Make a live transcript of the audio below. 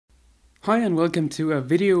Hi and welcome to a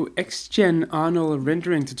video Xgen Arnold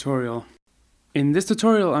rendering tutorial. In this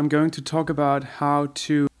tutorial I'm going to talk about how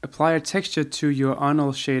to apply a texture to your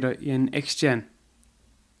Arnold shader in Xgen.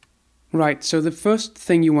 Right, so the first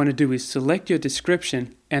thing you want to do is select your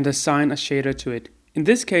description and assign a shader to it. In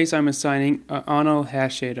this case I'm assigning an Arnold hair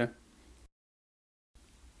shader.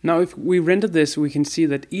 Now if we render this, we can see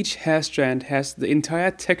that each hair strand has the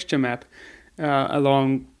entire texture map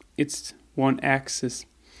along its one axis.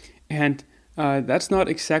 And that's not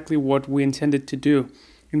exactly what we intended to do.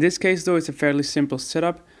 In this case though, it's a fairly simple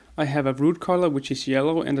setup. I have a root color which is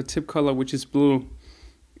yellow and a tip color which is blue.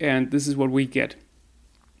 And this is what we get.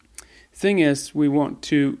 Thing is, we want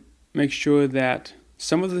to make sure that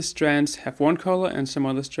some of the strands have one color and some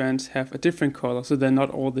other strands have a different color, so they're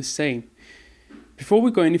not all the same. Before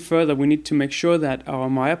we go any further, we need to make sure that our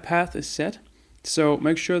Maya path is set. So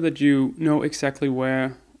make sure that you know exactly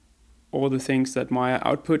where all the things that Maya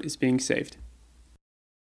output is being saved.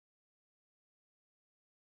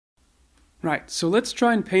 Right, so let's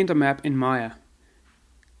try and paint a map in Maya.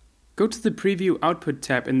 Go to the Preview Output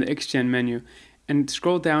tab in the Xgen menu and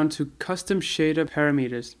scroll down to Custom Shader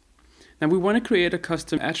Parameters. Now we want to create a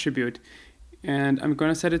custom attribute, and I'm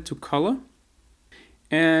going to set it to Color,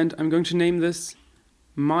 and I'm going to name this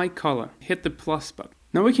My Color. Hit the plus button.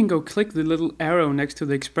 Now we can go click the little arrow next to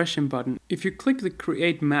the expression button. If you click the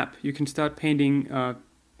create map, you can start painting a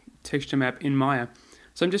texture map in Maya.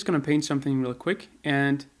 So I'm just going to paint something real quick,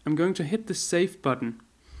 and I'm going to hit the save button.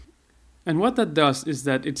 And what that does is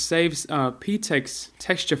that it saves a ptex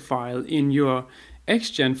texture file in your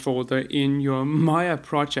Xgen folder in your Maya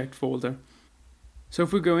project folder. So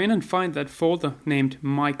if we go in and find that folder named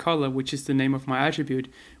My Color, which is the name of my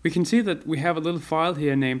attribute, we can see that we have a little file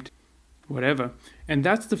here named whatever, and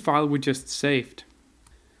that's the file we just saved.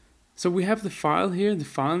 So we have the file here, the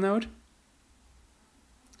file node,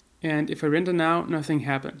 and if I render now, nothing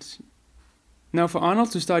happens. Now for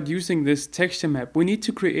Arnold to start using this texture map, we need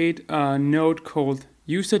to create a node called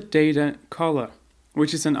user data color,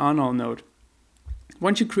 which is an Arnold node.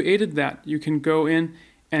 Once you created that, you can go in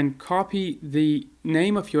and copy the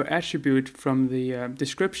name of your attribute from the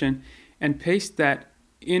description and paste that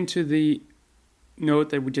into the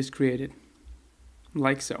node that we just created,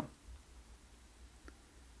 like so.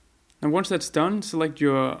 And once that's done, select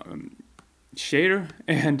your shader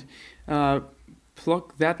and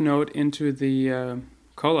plug that node into the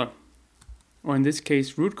color, or in this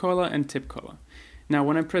case root color and tip color. Now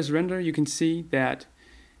when I press render, you can see that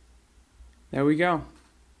there we go.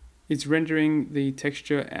 It's rendering the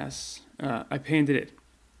texture as I painted it.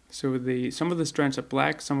 So some of the strands are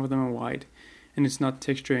black, some of them are white, and it's not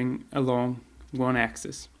texturing along one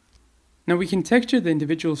axis. Now we can texture the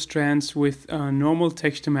individual strands with a normal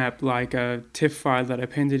texture map like a TIFF file that I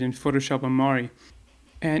painted in Photoshop or Mari.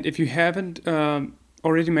 And if you haven't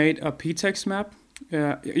already made a ptex map,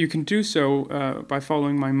 you can do so by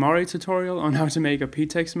following my Mari tutorial on how to make a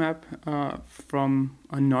ptex map from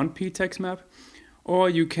a non-ptex map. Or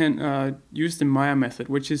you can use the Maya method,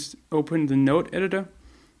 which is open the node editor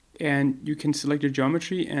and you can select your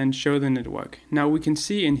geometry and show the network. Now we can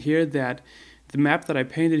see in here that the map that I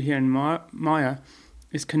painted here in Maya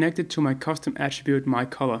is connected to my custom attribute My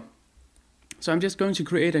Color. So I'm just going to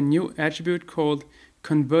create a new attribute called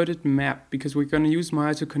Converted Map, because we're going to use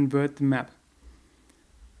Maya to convert the map.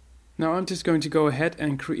 Now I'm just going to go ahead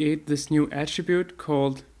and create this new attribute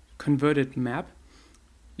called Converted Map.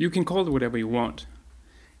 You can call it whatever you want.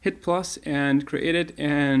 Hit plus and create it,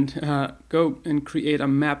 and go and create a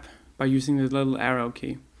map by using the little arrow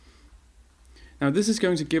key. Now this is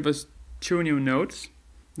going to give us two new nodes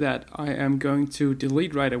that I am going to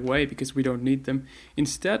delete right away because we don't need them.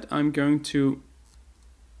 Instead, I'm going to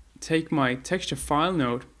take my texture file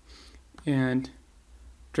node and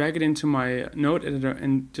drag it into my node editor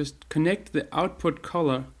and just connect the output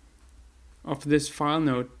color of this file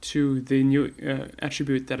node to the new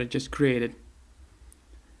attribute that I just created.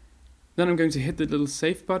 Then I'm going to hit the little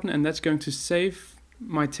save button, and that's going to save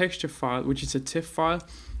my texture file, which is a TIFF file,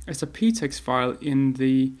 as a ptex file in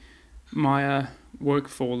the Maya work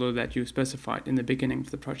folder that you specified in the beginning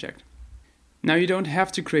of the project. Now you don't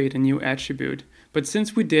have to create a new attribute, but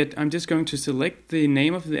since we did, I'm just going to select the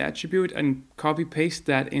name of the attribute and copy paste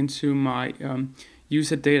that into my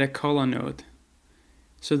user data color node,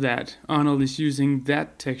 so that Arnold is using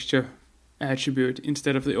that texture attribute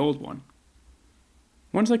instead of the old one.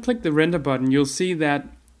 Once I click the render button, you'll see that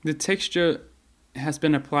the texture has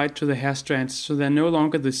been applied to the hair strands, so they're no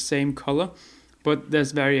longer the same color, but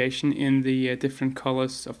there's variation in the different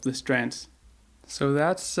colors of the strands. So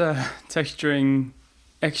that's texturing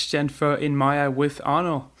Xgen in Maya with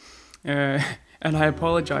Arnold. And I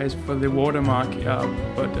apologize for the watermark,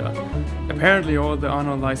 but apparently all the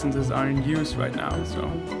Arnold licenses are in use right now,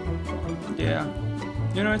 so yeah,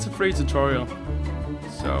 you know, it's a free tutorial,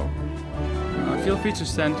 so feel free to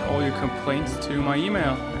send all your complaints to my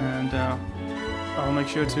email, and I'll make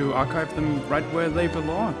sure to archive them right where they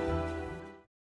belong.